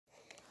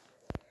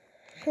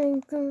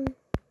I'm going to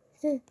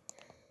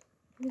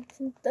listen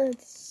to the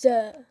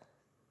show.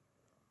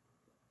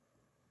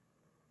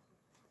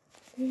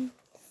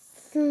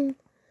 Listen.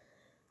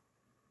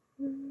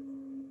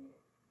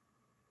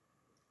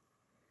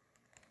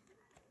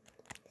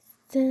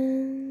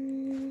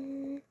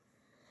 Listen.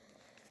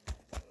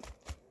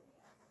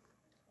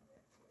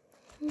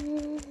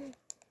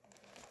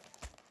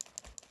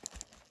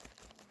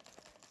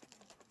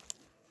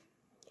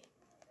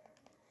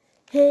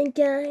 Hey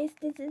guys,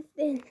 this is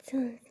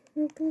Anton.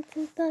 Welcome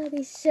to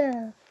the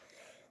show.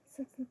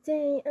 So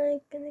today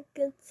I'm gonna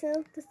go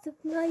tell the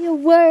Supplier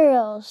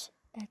World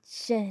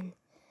action.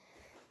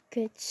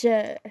 Good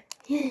show.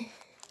 Yeah.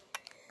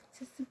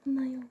 The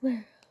Supplier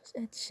World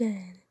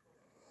action.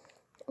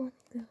 Oh my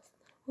gosh,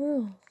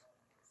 world.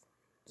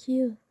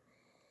 Cute.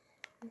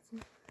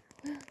 World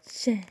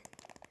action.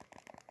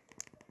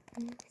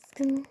 Let's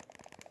go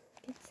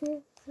get to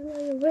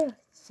Supplier World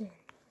action.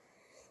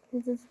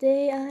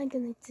 Today I'm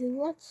gonna do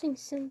watching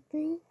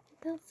something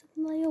about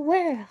Supplier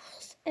World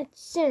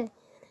action.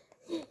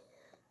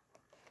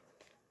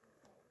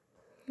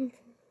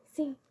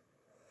 See.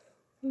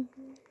 And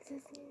let's go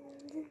to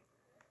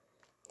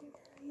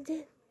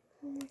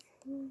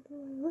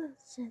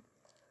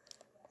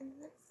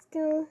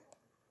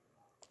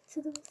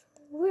the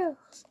world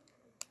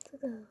to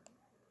go.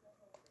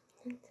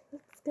 And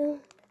let's go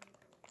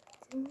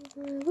to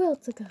the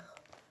world to go.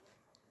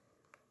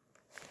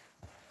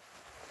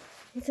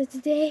 And so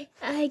today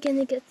I'm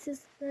gonna go to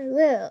the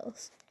world.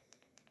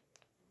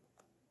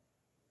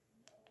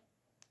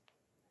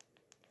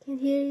 Can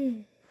hear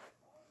you.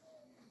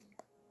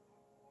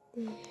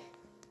 There.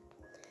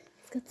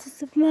 Let's go to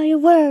Supplier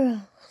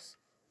World.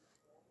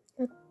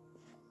 Go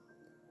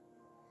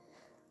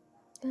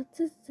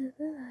to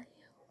Supplier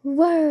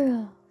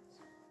World.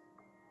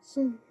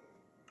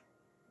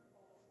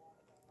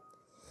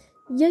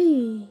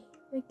 Yay!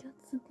 I got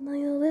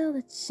Supplier World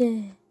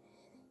action.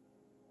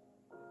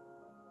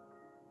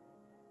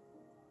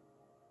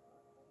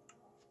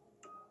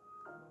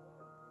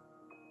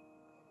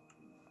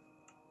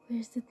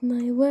 Where's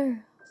my world?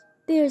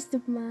 There's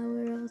my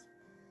world.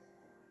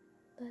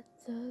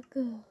 Let's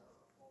go.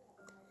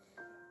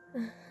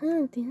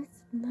 There's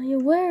my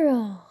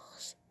world.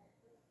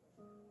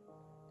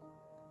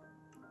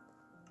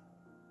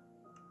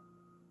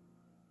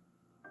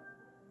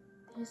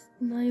 There's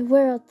my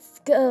world. Let's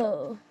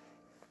go.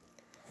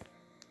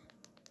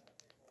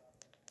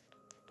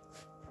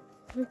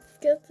 Let's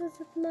go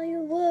to my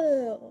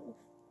world.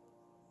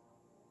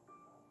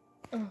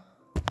 Oh.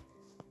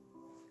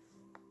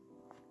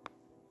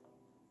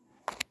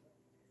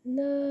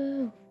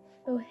 No.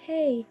 Oh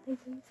hey, I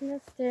didn't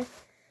semester.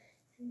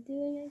 I'm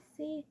doing I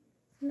see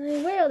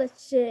my world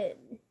shit.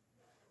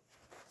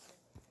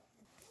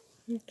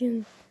 You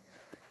can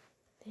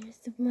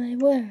there's my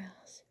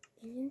world.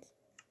 And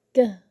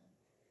go.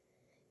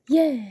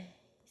 Yay!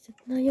 It's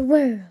my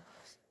world.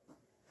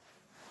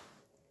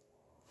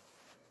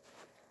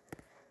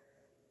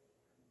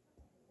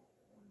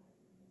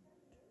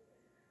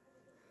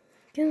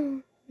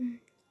 Go.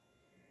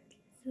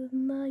 It's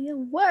my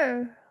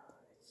world.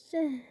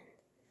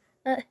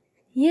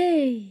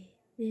 Yay!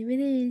 There it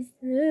is,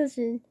 the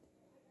ocean.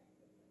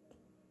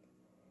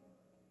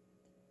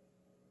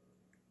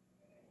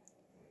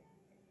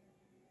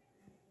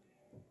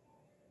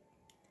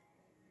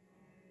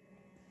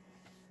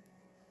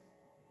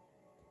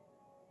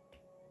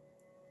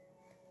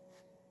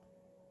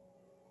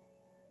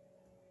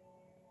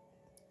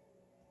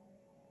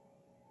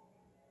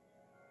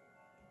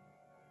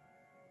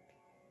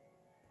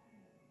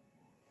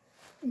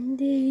 And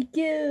there you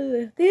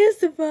go. There's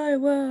the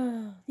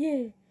firewall.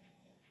 Yeah.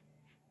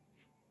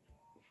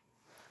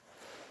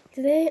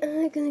 Today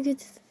I'm gonna get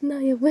to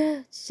my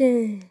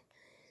ocean.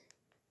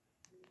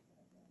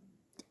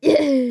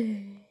 Yeah.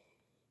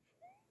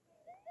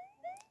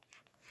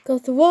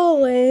 Got the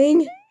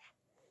rolling.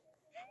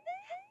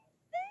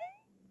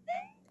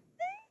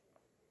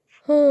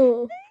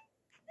 Oh.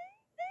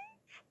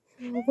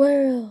 The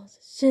world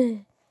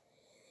shit.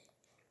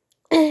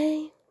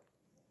 A.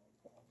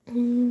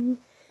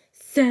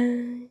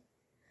 Sun.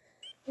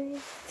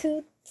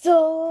 To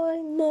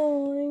joy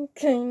my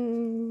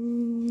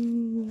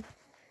king.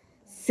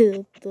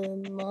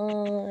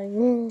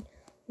 Superman.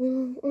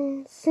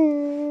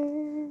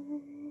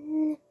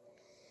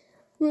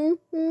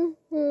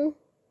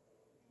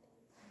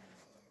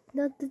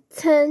 Not the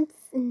tents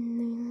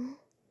in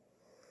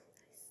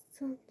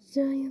some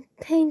giant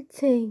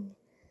painting.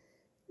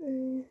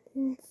 So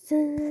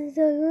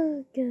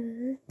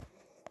good.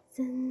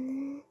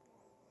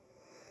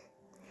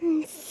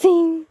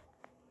 Sing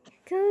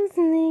goes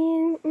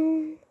me.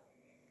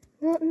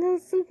 Not no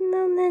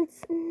super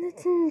that's in the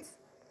tents.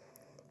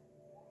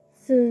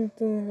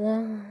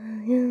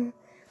 Superman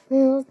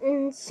will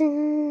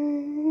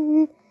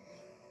insane.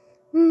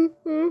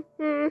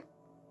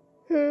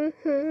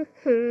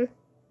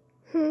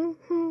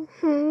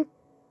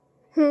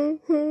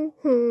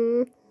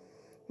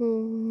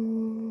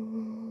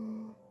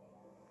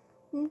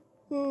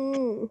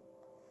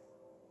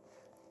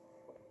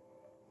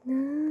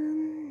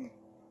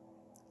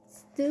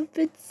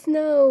 stupid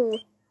snow.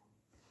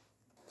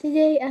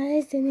 Today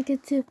I send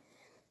it to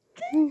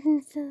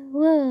the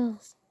world.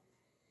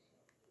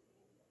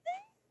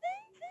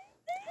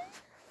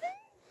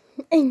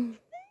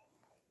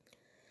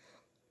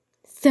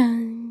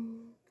 Sun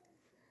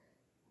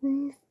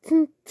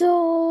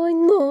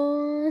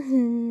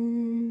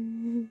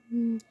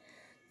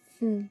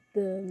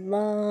the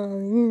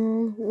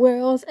long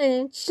world's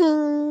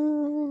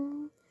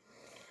action.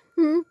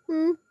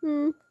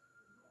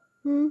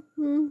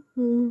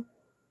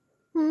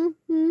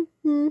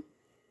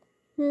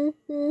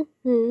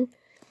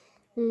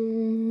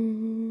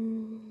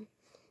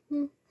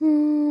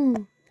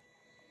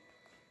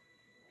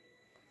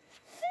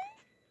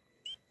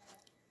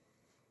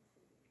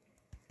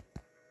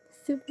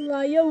 Super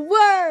Mario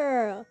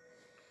World!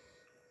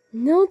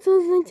 No, it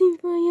was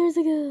 94 years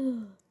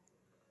ago.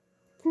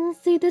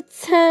 Let's see the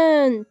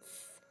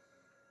tents.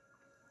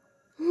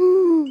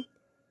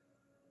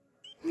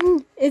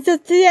 It's a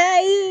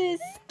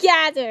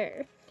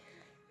scatter.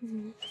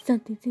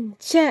 Something's in the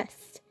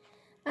chest.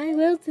 I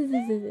will do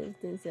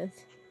this.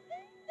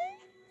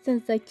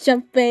 Sounds like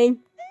jumping.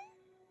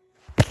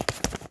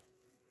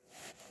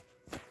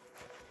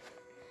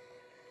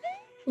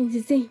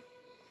 You see,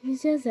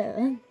 it's just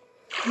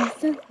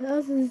something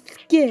else is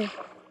scared.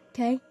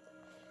 Okay?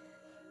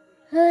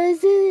 What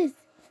is this?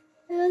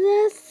 Oh,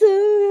 that's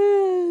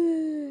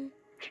so.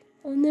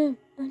 Oh no,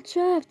 I'm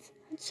trapped.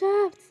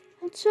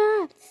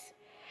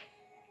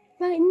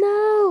 Right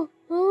now.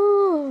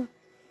 Oh.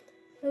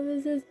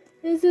 This is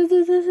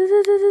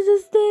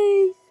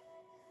thing.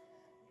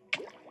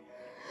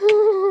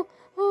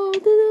 Oh,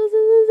 this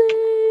is thing.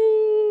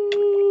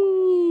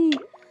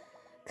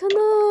 Come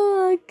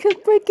on,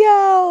 could break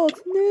out.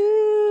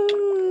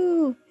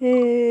 No.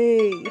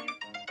 Hey.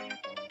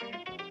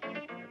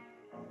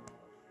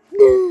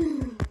 No.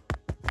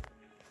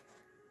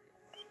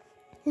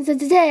 And so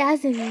today I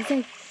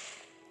say.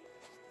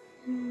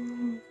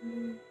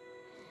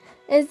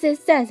 It's a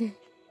Saturday.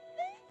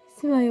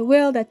 It's my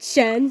world at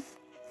Shen.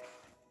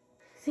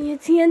 See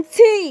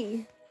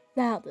TNT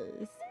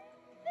loudest.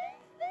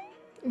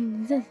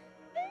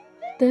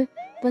 The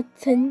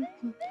button.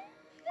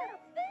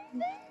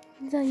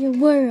 It's on your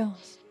world.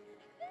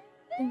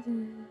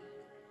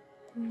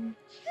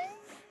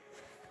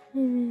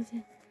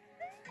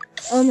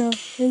 Oh no.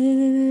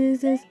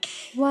 This is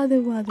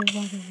water.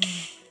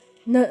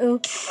 No,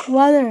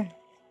 water.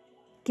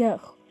 Go.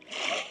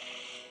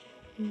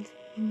 No.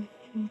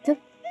 No.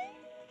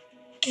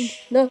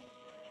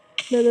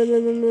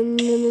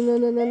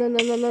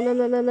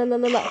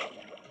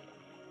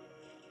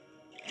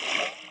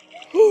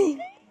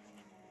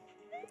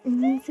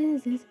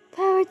 This is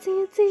power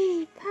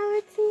TNT.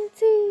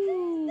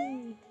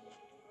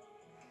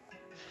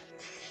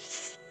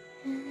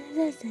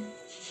 Listen.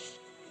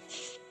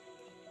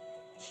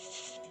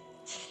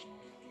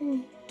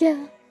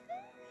 Go.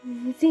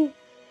 See.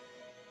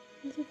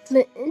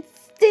 Flint and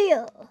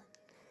steel.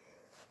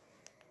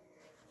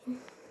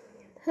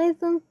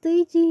 I'm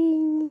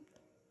thinking.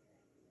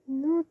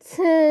 No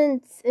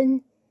tents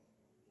and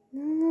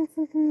no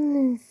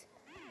nothingness.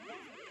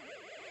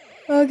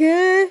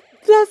 Okay,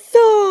 blast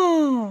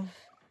off!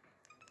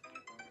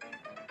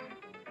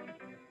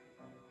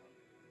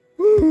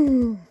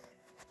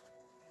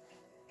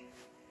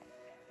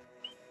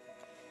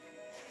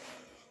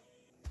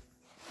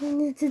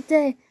 And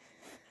today,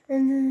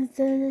 and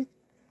then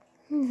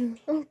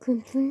I'm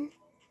complete.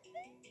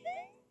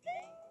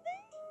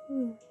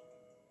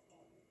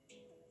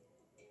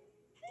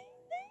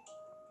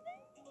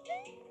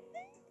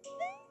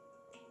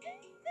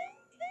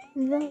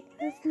 No,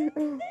 that's not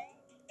all.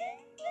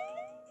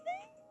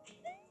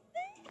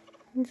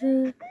 And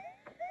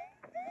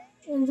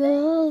the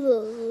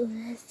whole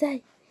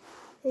side.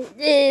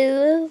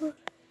 And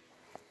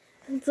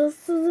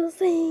also the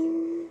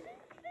thing.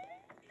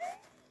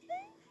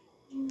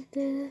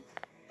 The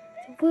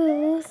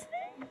walls.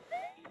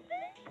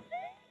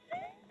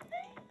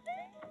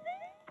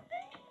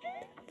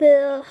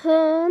 The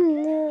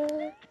honor.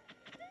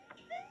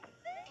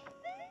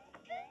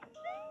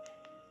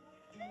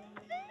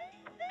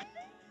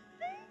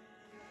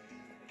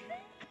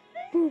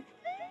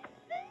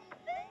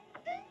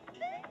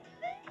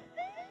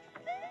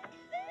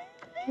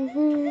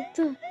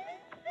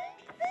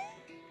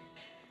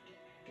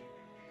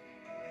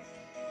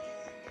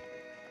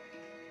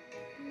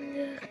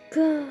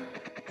 Go.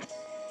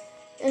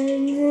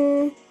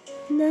 And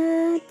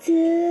not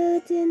to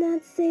do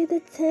not say the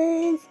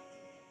times.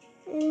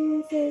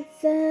 And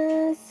it's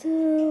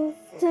so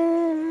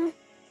down.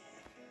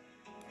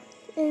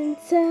 And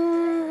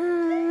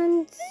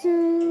time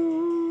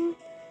to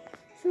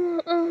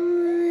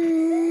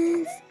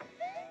always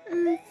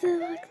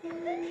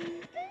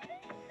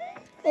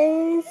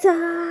and so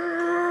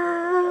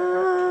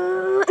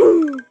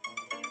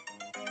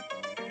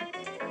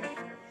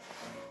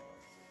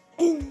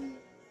and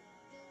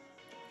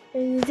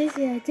and this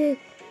I did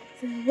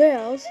the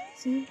world.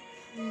 See.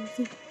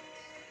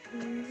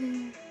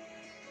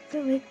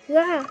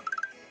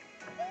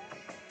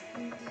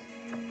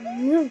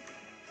 No.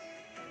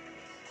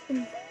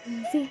 And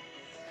see.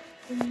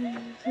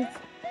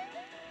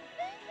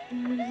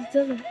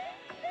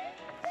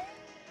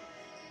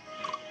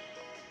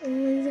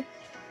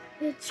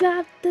 You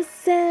drop the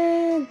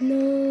sand,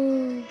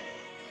 no.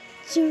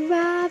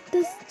 Drop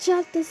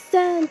the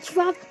sand,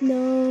 drop,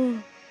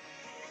 no.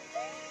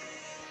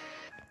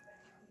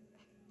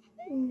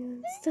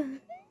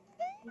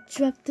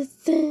 Drop the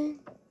sand.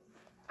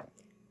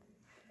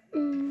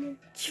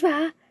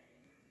 Drop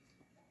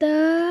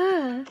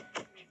the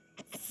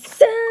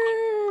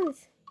sand.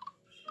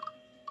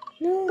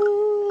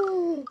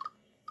 No.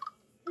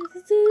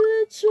 This is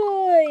a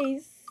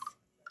choice.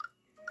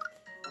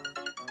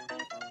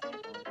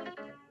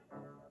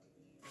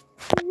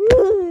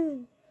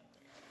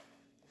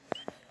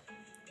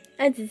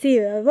 I just see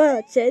you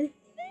watching.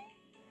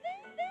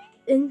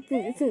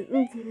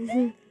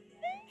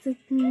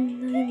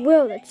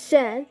 Will of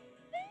Shed.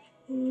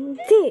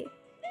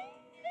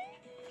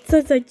 So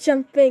it's like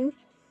jumping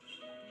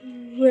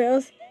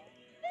wheels.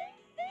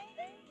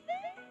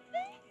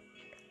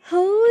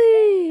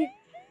 Holy!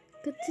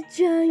 Got the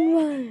giant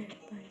one.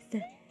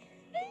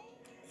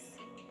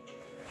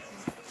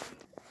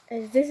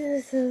 And this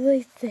is the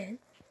reason.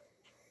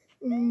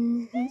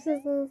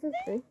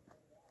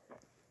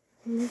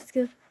 Let's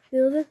go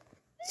build a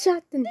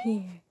shot in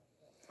here.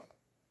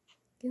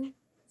 Go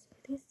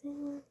this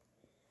one.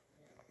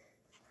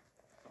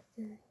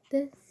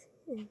 This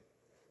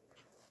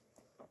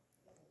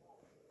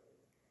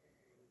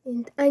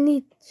and I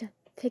need a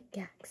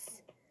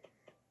pickaxe.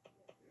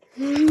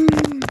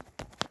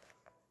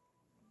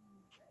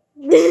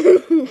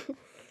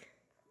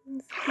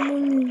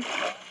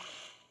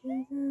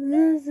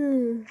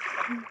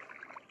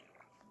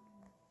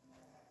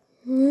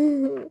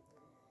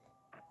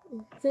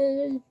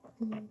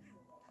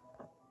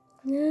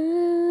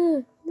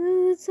 No,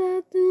 what's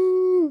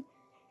happening?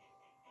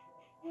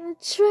 We're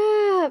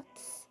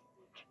trapped.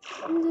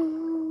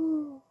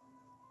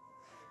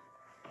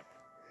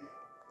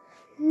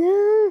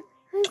 No,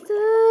 I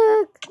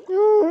suck.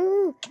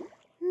 No,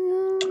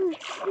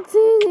 I'm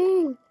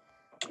cheating.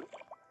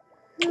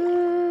 No,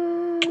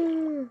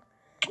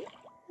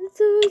 it's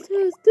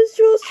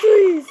destroy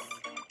trees.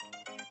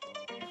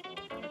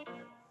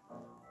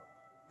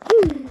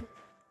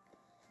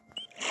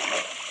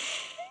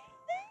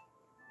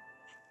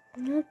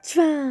 No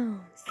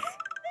drowns.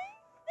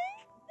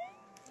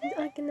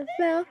 I'm gonna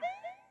fail.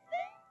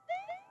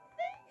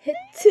 Hit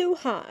too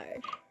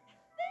hard.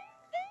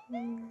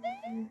 In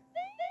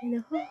the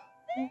hole.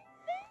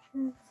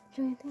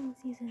 Trying to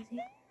see something.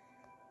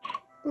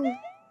 19.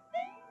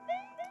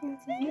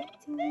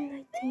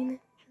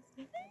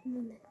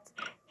 No.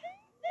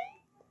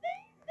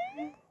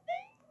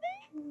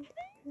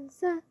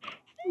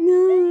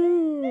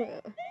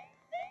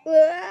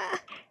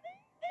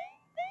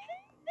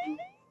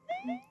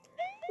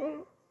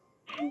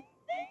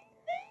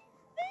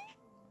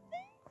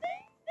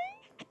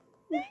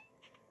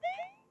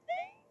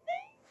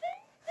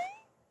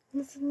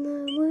 It's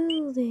not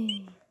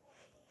moving.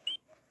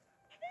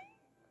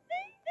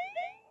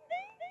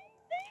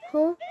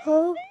 Ho.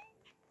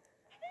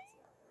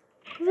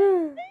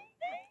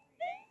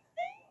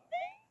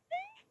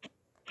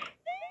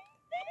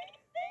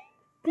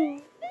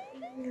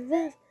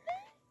 Let's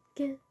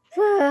get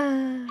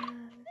far.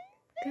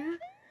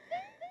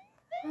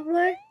 One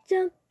more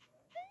jump.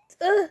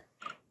 I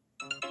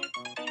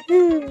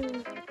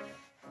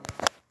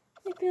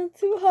feel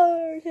too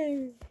hard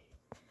here.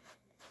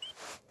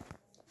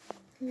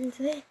 And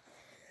today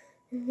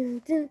I'm gonna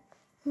do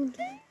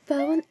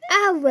bow and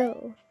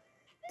arrow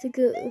to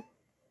go.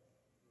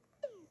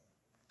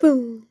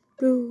 Boom,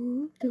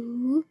 boom,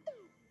 boom.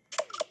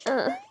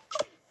 No.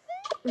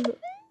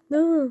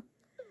 No.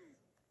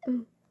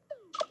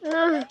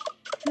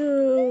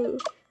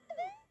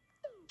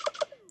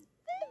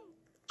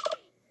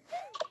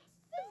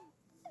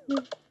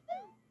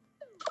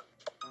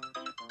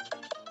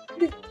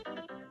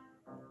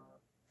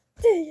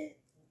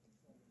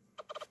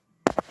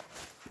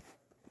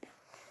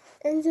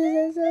 And so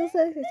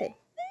everything.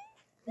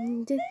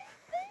 And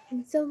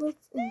so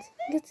let's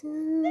get to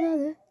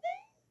another.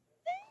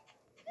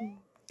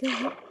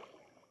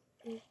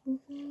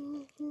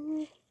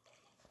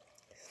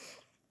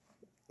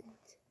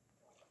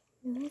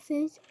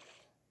 Message.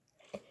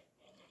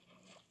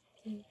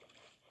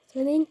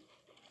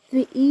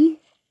 23,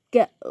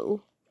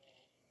 go.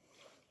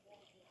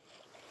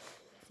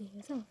 See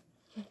yourself.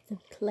 Some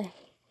clay.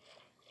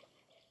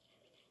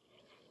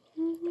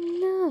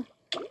 No.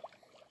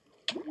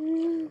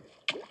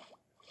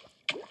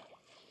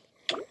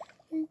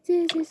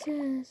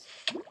 Jesus.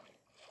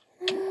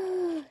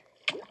 Oh.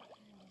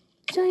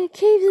 Giant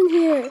caves in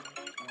here.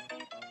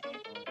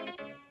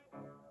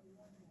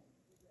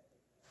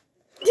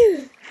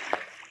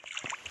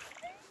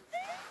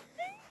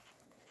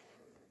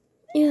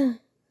 Yeah.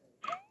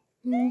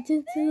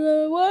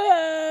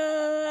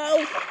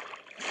 Wow.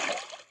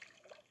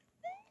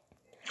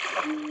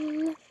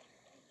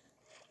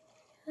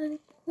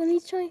 Let me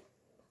try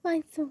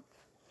find some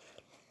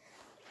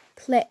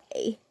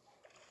clay.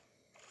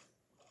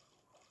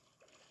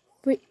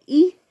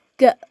 3,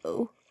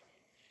 go.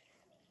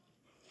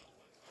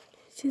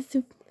 Just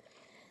a...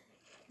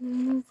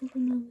 No.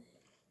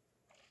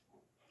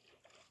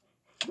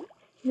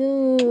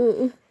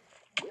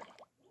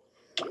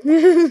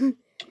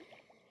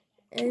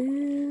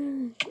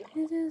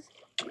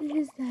 What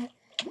is that?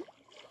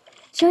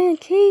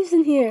 Giant caves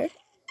in here.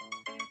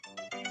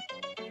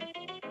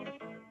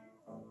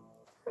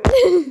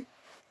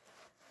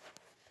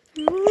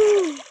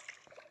 My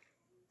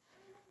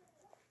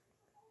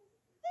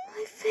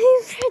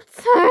favorite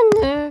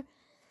turner.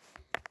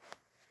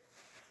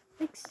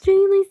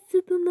 Extremely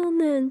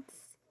supplements.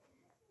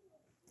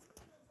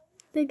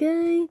 The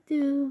guy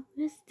do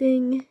this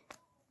thing.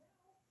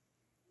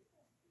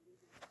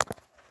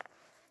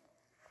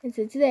 And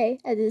so today,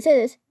 I just said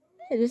this.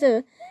 I just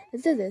said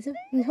this.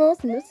 And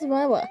host and this is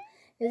my world.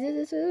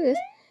 This is a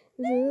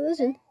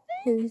solution.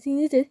 And this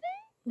is it.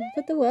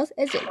 Put the world's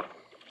edge.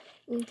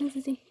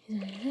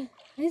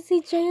 I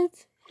see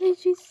giants. I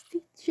see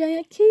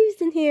giant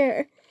caves in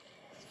here.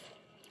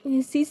 And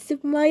you see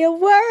Super Mario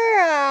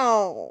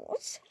World.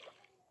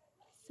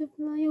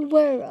 Super Mario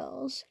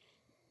World.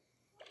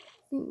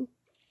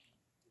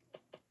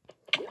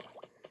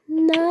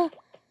 No.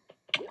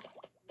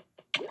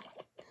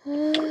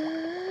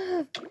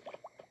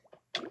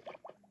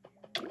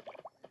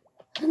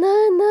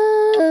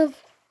 Enough.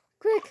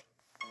 Quick.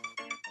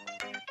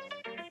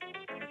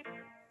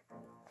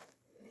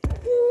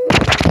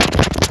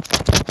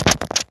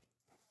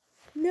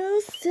 No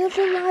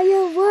Super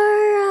Mario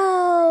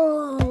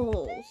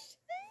World.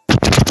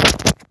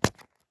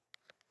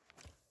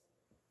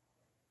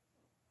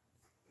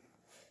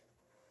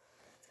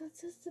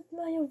 That's a Super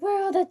Mario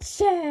World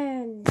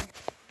action.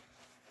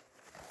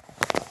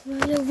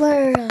 Mario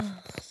World.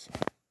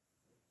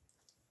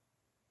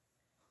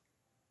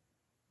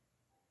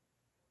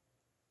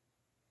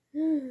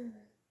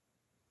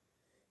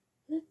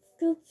 Let's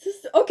go to...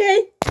 Okay.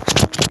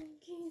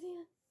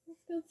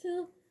 Let's go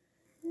to...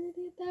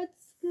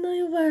 That's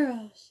Mario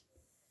World.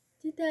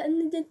 Did that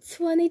in the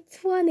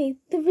 2020,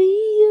 3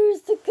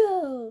 years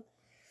ago.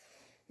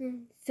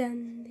 And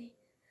Sunday,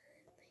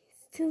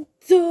 still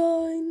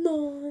dying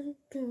on.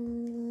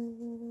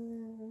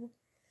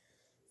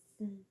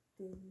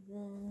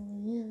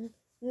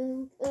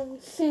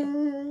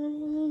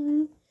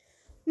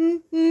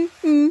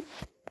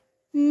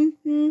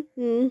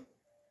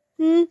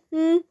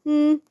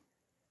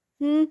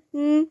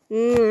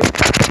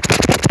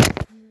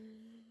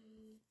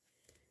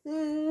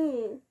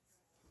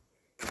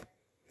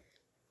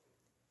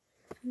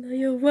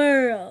 Mario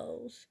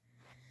World.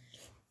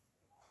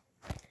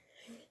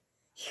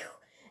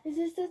 Is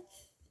this the...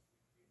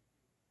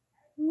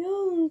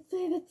 No,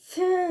 say the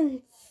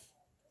 10th.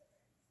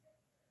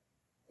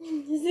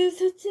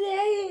 This is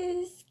today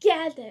is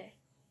gather.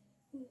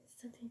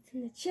 Something's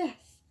in the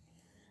chest.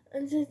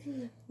 And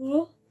then,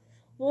 whoa,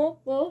 whoa,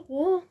 whoa,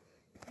 whoa.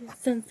 It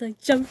sounds like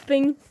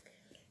jumping.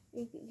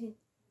 Is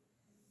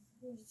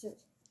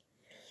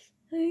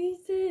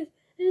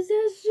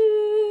this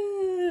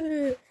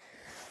true?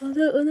 Oh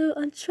no,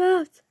 I'm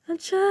trapped.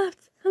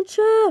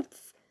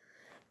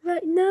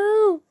 Right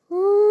now.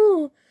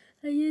 Oh,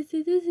 I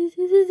see this day.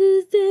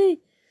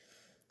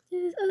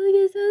 This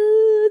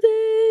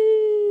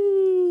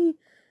day.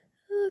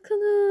 Oh, come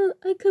on,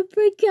 I could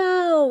break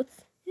out.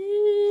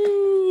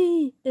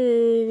 Hey.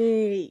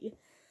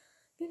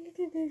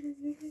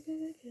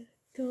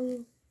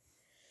 Go.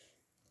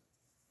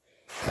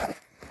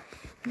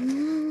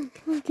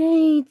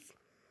 Okay.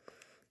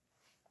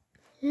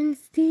 And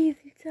Steve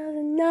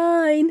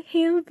 2009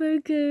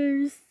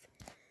 hamburgers.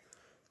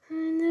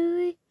 And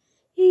the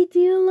AD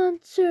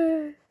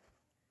launcher.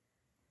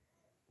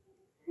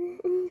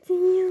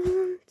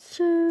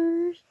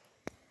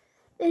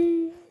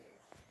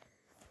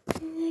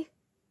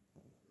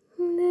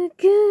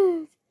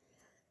 Good.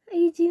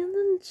 AD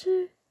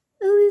launcher.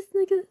 At least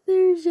like a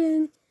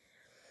version.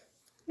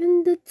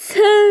 And the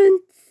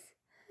tent.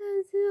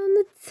 Has it on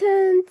the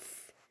tent.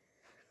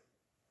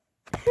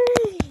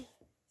 Hey.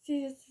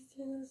 See, this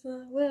is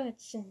not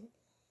watching.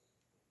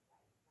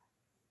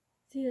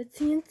 See the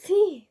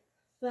TNT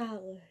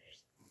flowers.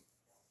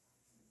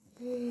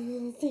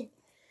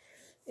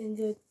 And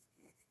the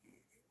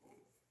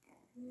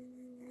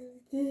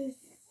this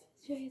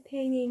giant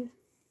painting.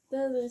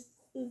 That is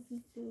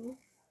cool.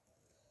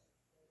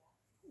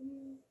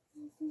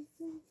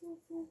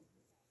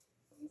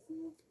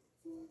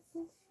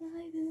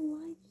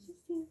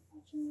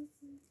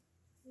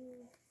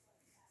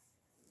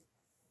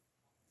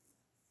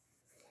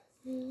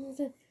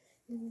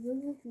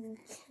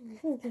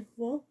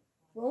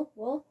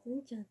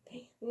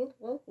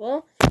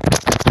 Whoa.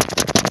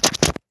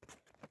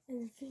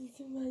 And things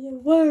in my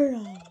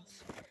world.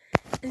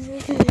 And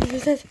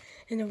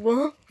the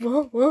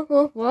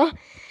whoa.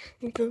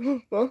 And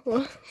the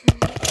whoa.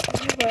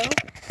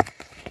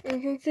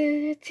 And then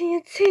the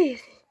TNT.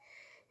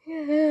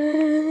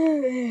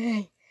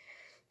 Yay.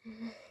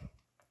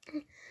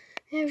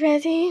 You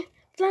ready?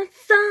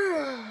 Blast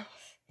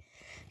off!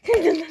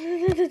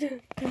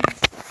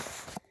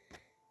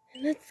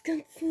 Let's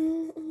go to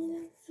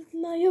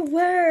my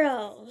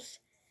world.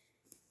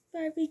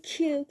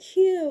 barbecue,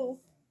 Q.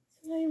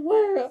 It's my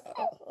world.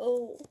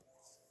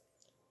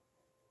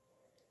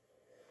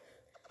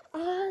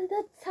 All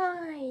the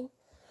time.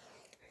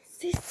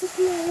 This is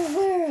my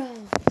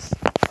world.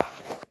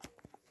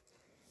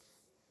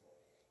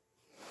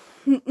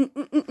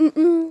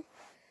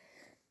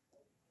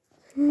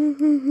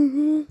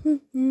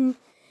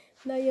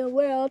 Mario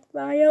World,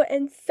 Mario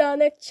and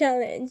Sonic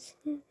Challenge.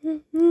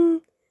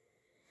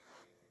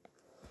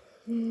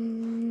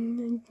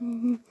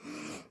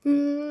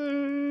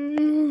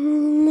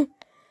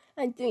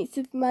 I'm doing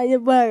Super Mario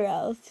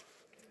World.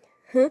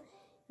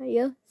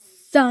 Mario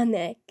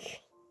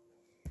Sonic.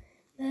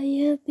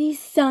 Mario be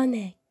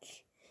Sonic.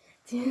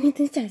 Doing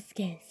the test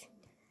games.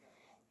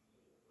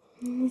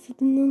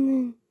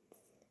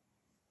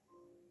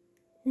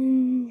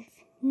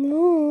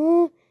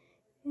 No.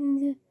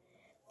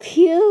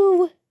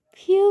 Pew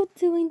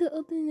doing the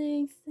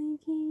openings.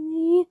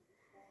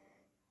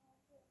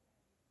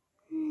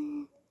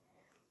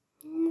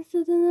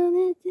 So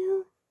then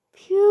do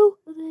Pew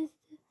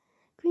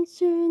green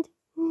shirt.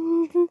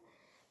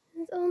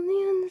 It's only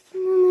on the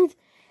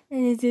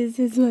and this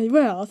is my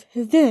world.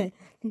 Is it?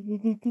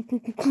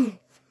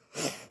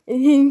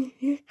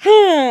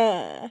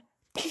 Ha!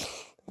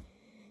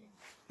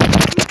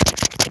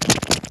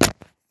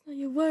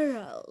 My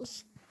world.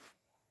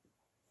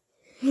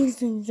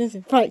 This is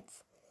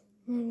fights.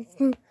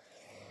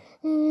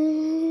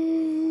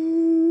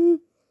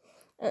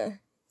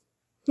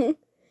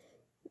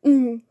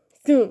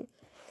 Soon,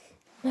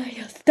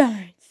 Mario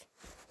starts.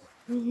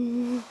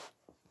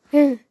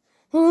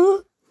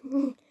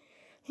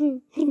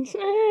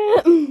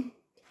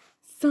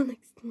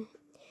 Sonic's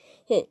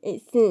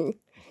soon.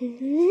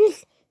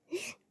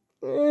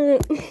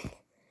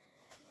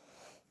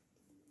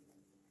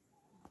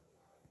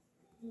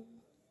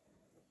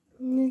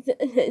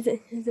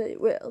 The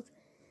world.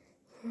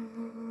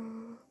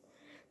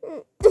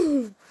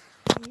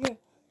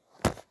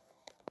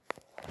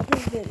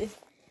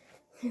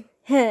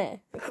 Ha!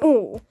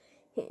 Cool.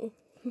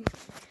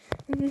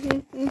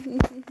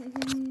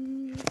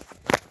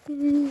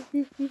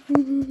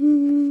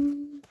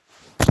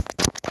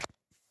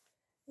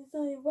 It's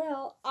going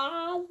well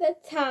all the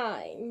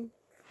time.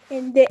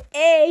 And the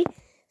A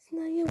is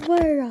not your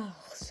world.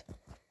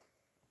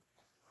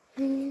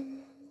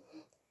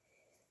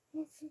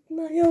 It's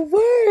not your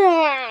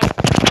world.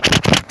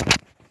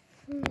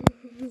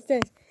 It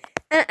says,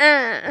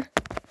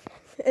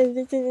 And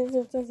this is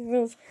something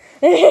else.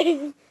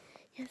 Yes.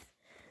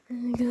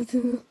 And I go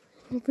to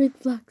break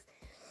blocks.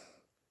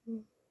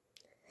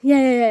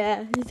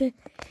 Yeah.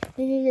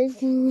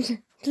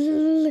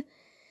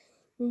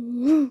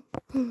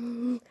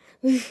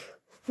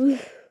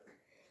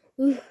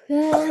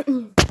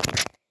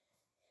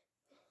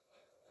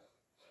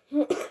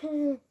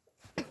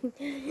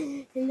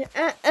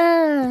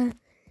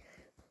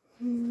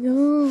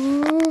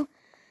 No,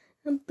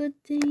 I'm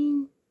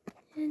putting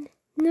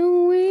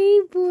no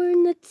way we're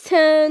in the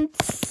tent.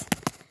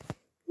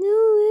 No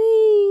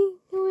way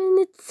we're in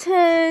the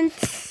tent.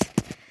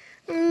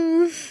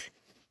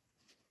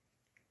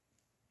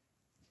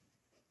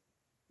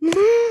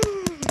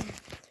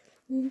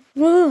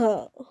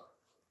 Wow.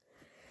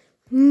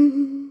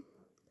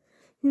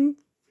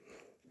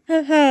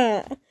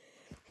 Haha.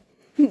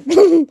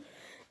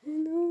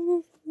 And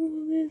all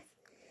this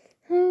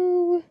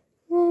how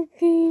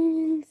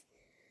walking.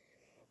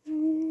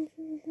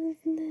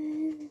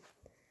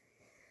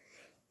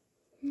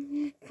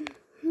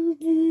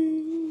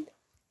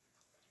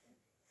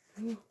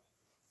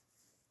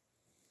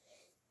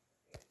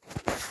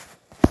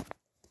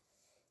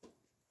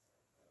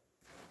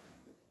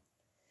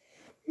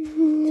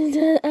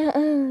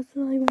 It's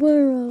like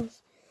worlds.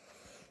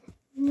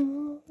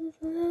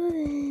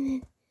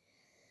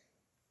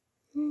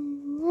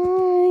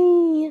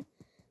 Why?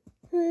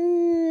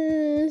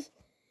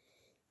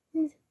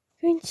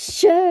 Green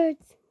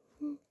shirts.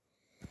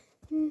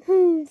 No.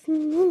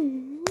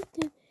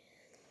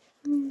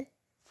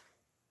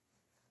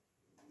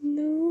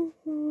 No.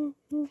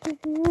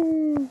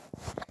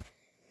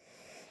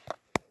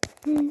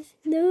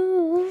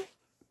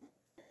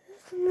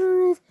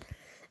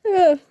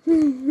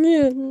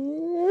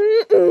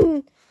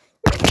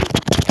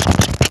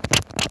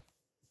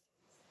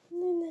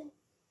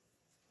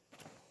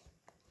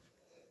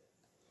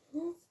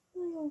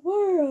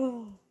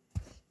 World.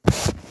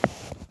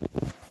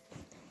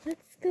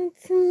 Let's go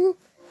to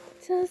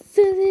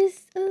this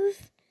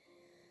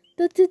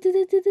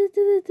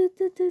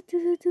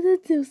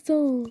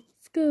song.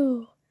 Let's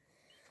go.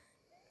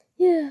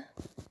 Yeah.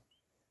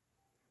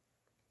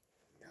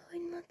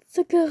 9 months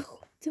ago,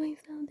 doing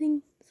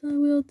something so I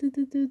will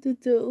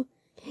do.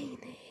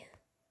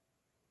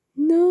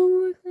 No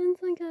more friends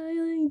like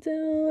I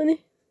down.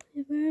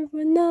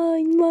 For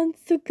 9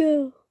 months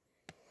ago.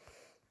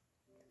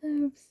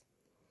 Oops.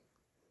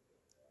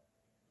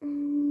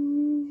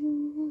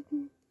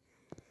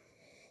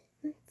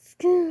 Let's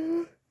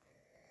go.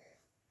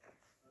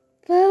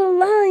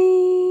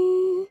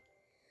 Bye.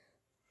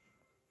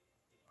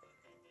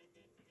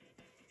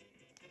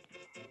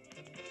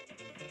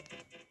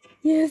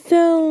 You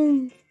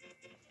sound.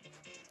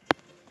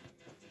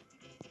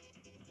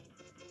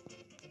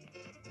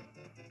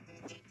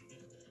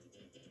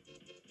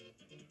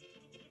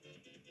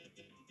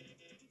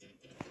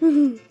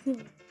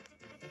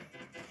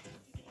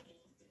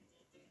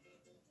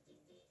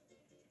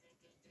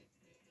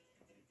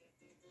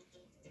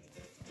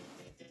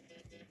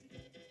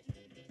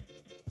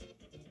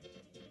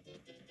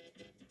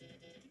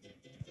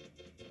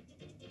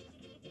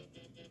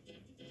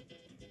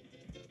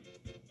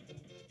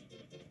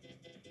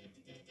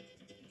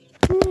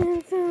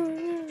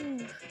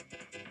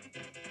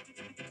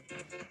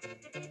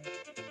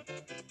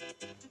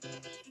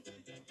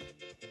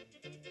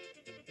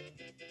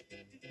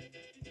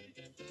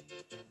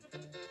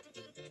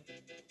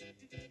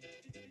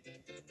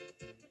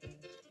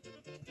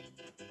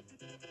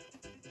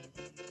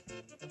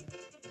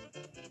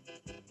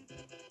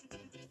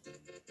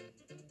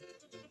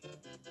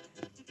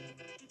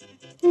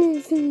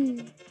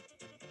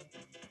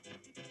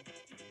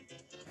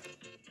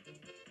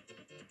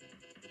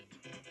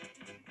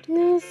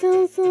 No,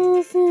 so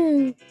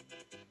soon.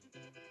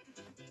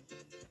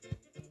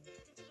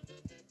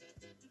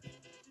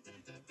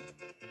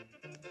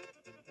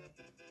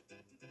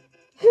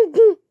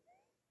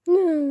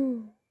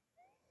 No,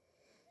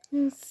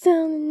 no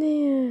sound in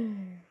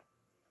there.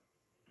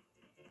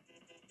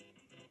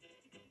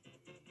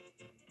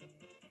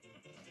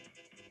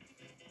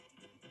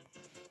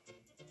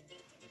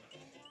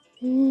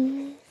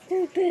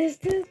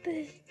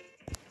 Stupid.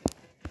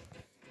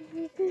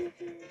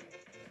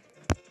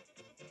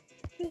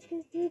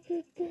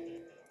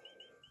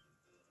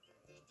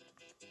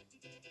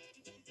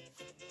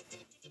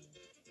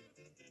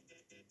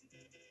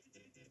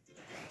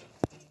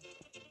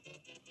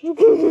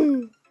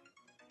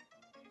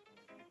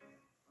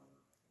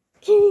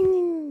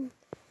 King.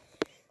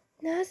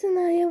 That's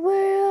not your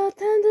world.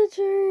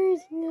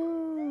 Temperatures.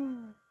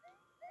 No.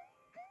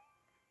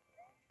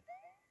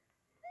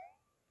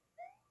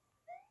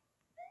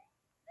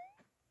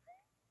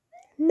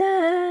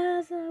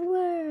 That's a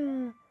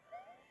world.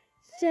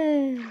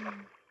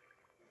 Jen.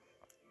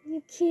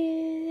 You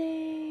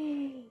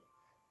kidding?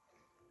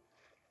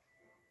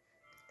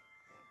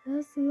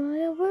 That's not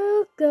a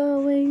world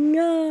going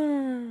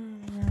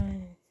on.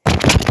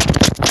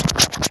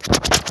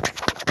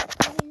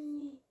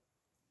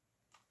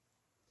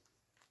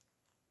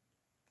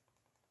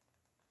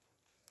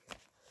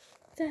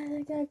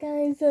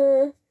 Guys,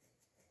 the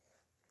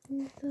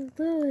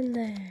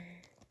ruler.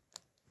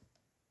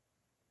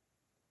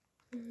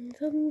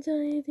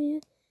 Sometimes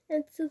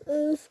it's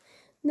us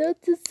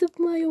notice of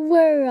my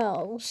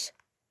world.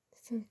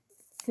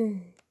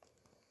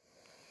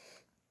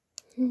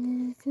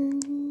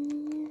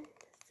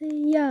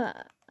 Yeah.